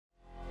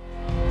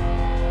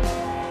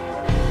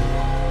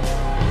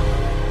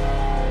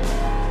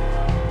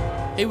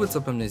Hey, what's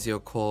up? I'm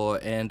Nizio Cole,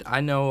 and I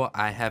know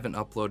I haven't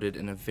uploaded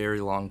in a very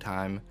long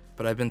time,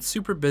 but I've been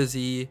super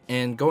busy,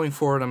 and going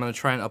forward I'm going to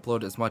try and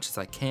upload as much as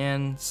I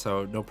can,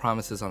 so no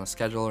promises on a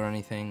schedule or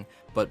anything,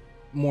 but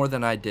more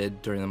than I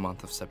did during the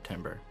month of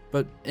September.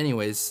 But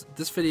anyways,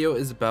 this video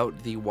is about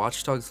the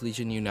Watch Dogs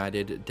Legion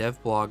United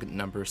devblog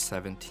number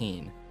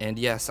 17. And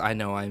yes, I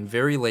know I'm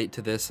very late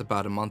to this,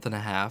 about a month and a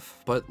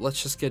half, but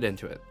let's just get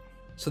into it.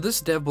 So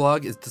this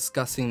devblog is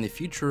discussing the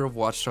future of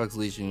Watch Dogs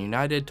Legion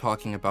United,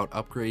 talking about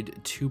upgrade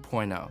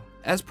 2.0.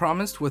 As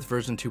promised, with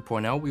version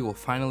 2.0, we will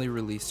finally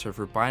release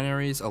server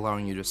binaries,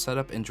 allowing you to set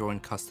up and join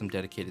custom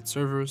dedicated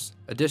servers.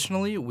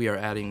 Additionally, we are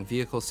adding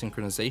vehicle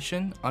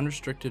synchronization,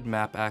 unrestricted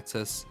map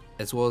access,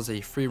 as well as a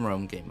free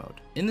roam game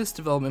mode. In this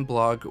development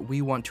blog,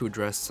 we want to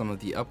address some of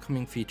the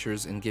upcoming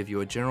features and give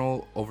you a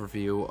general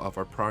overview of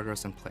our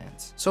progress and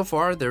plans. So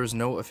far, there is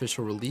no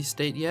official release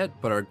date yet,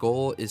 but our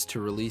goal is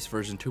to release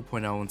version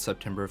 2.0 in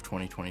September of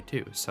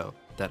 2022, so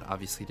that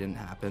obviously didn't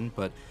happen,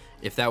 but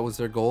if that was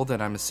their goal,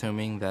 then I'm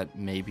assuming that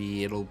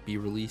maybe it'll be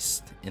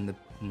released in the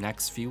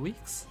next few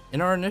weeks.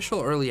 In our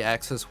initial early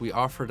access, we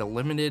offered a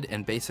limited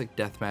and basic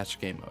deathmatch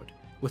game mode.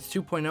 With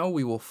 2.0,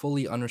 we will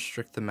fully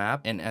unrestrict the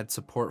map and add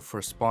support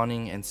for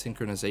spawning and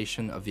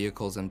synchronization of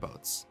vehicles and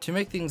boats. To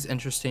make things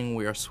interesting,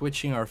 we are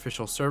switching our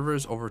official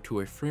servers over to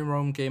a free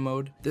roam game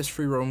mode. This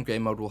free roam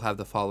game mode will have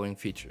the following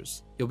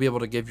features. You'll be able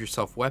to give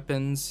yourself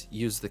weapons,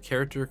 use the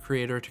character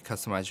creator to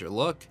customize your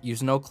look,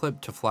 use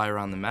NoClip to fly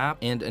around the map,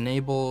 and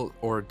enable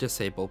or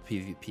disable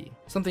PvP.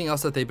 Something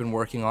else that they've been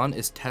working on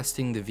is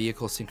testing the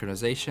vehicle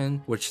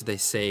synchronization, which they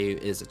say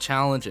is a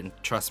challenge, and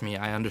trust me,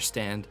 I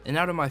understand. And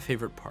now to my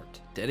favorite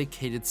part,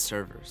 dedicated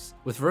servers.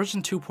 With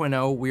version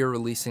 2.0, we are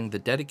releasing the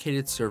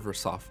dedicated server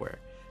software.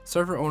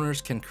 Server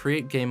owners can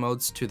create game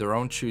modes to their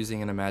own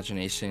choosing and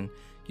imagination,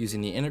 using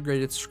the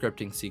integrated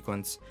scripting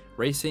sequence,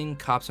 racing,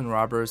 cops and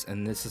robbers,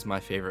 and this is my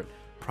favorite,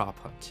 prop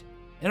hunt.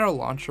 In our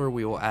launcher,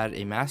 we will add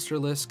a master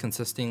list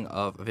consisting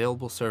of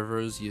available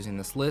servers. Using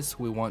this list,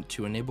 we want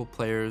to enable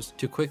players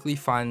to quickly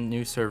find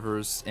new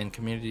servers and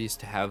communities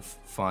to have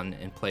fun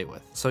and play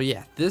with. So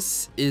yeah,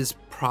 this is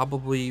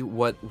probably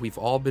what we've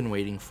all been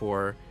waiting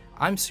for.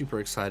 I'm super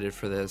excited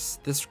for this.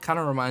 This kind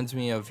of reminds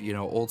me of,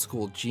 old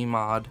school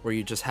Gmod, where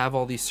you just have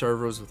all these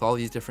servers with all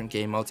these different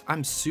game modes.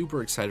 I'm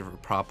super excited for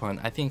Prop Hunt.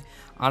 I think,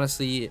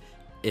 honestly,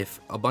 if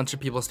a bunch of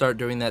people start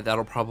doing that,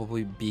 that'll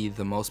probably be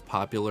the most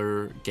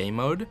popular game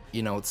mode.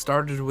 It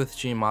started with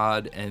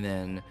Gmod, and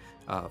then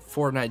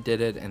Fortnite did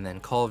it, and then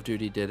Call of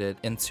Duty did it,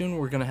 and soon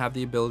we're going to have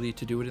the ability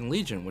to do it in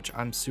Legion, which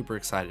I'm super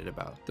excited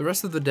about. The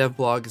rest of the dev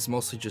blog is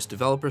mostly just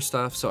developer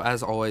stuff, so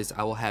as always,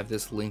 I will have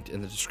this linked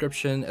in the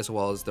description, as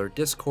well as their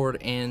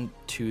Discord and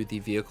to the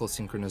vehicle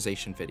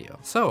synchronization video.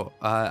 So,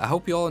 I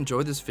hope you all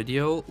enjoyed this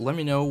video. Let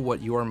me know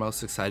what you are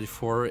most excited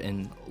for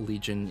in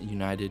Legion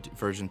United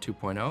version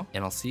 2.0,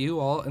 and I'll see you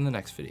all in the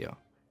next video.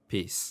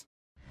 Peace.